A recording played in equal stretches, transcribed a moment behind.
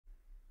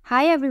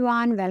Hi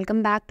everyone,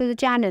 welcome back to the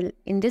channel.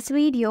 In this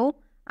video,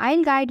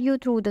 I'll guide you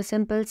through the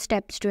simple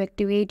steps to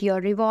activate your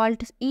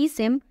Revolut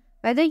eSIM.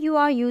 Whether you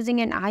are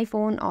using an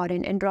iPhone or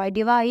an Android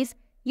device,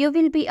 you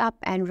will be up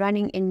and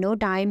running in no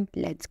time.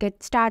 Let's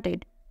get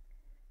started.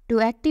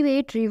 To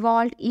activate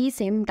Revolut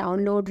eSIM,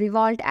 download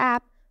Revolut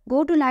app,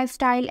 go to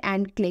Lifestyle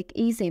and click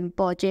eSIM,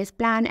 purchase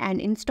plan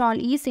and install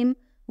eSIM,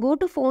 go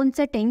to phone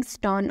settings,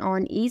 turn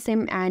on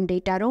eSIM and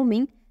data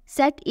roaming,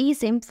 set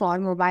eSIM for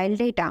mobile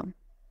data.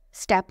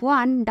 Step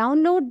 1.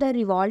 Download the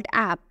Revolut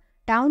app.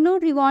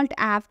 Download Revolut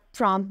app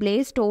from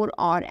Play Store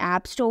or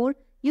App Store.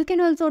 You can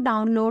also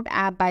download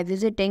app by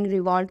visiting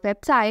Revolut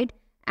website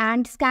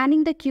and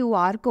scanning the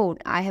QR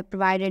code. I have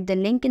provided the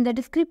link in the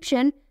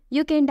description.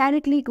 You can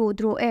directly go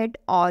through it,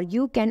 or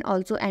you can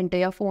also enter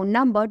your phone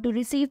number to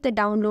receive the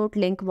download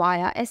link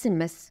via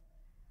SMS.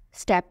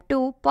 Step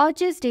 2.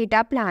 Purchase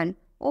data plan.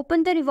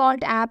 Open the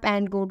Revolut app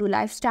and go to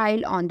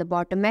Lifestyle on the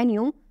bottom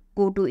menu.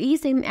 Go to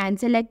eSIM and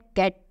select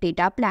Get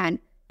Data Plan.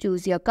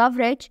 Choose your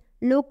coverage,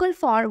 local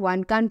for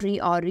one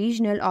country or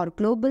regional or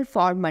global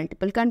for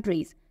multiple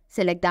countries.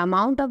 Select the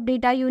amount of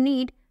data you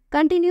need.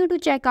 Continue to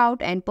check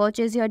out and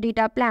purchase your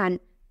data plan.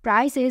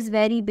 Prices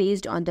vary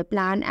based on the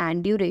plan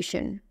and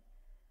duration.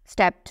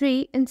 Step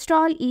 3.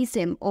 Install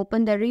eSIM.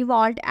 Open the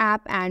Revolut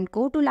app and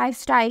go to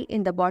Lifestyle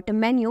in the bottom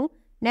menu.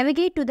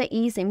 Navigate to the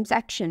eSIM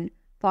section.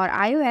 For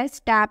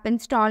iOS, tap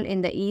Install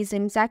in the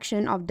eSIM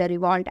section of the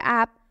Revolut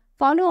app.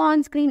 Follow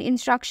on-screen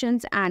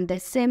instructions and the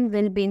SIM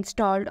will be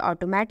installed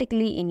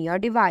automatically in your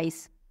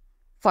device.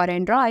 For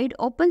Android,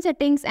 open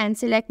Settings and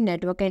select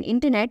Network and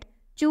Internet.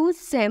 Choose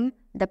SIM,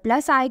 the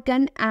plus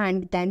icon,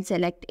 and then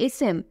select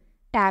eSIM.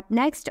 Tap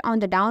Next on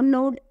the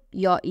Download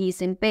your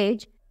eSIM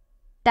page.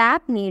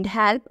 Tap Need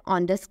Help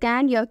on the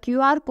Scan your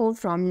QR code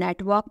from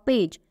Network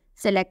page.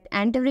 Select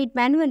Enter it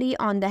manually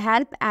on the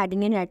Help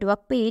adding a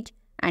network page.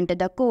 Enter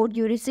the code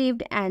you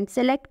received and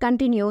select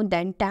Continue,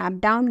 then tap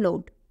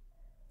Download.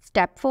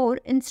 Step 4.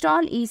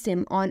 Install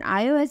eSIM on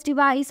iOS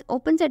device.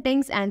 Open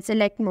Settings and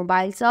select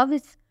Mobile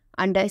Service.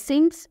 Under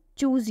SIMs,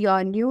 choose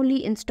your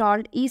newly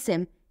installed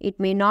eSIM. It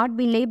may not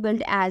be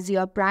labeled as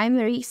your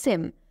primary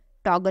SIM.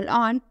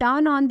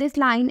 Turn on this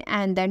line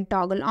and then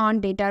toggle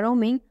on data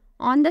roaming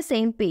on the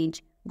same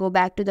page. Go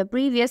back to the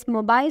previous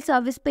mobile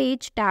service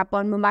page, tap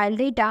on mobile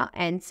data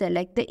and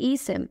select the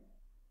eSIM.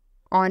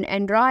 On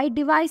Android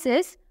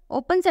devices,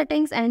 open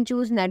Settings and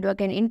choose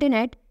Network and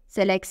Internet.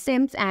 Select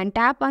SIMs and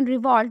tap on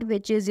Revolut,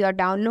 which is your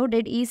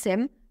downloaded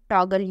eSIM.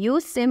 Toggle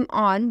Use SIM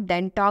on,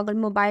 then toggle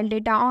mobile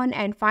data on,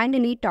 and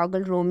finally toggle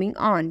roaming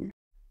on.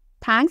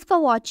 Thanks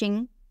for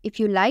watching. If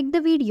you liked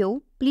the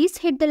video, please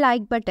hit the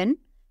like button.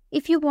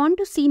 If you want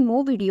to see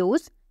more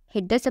videos,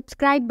 hit the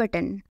subscribe button.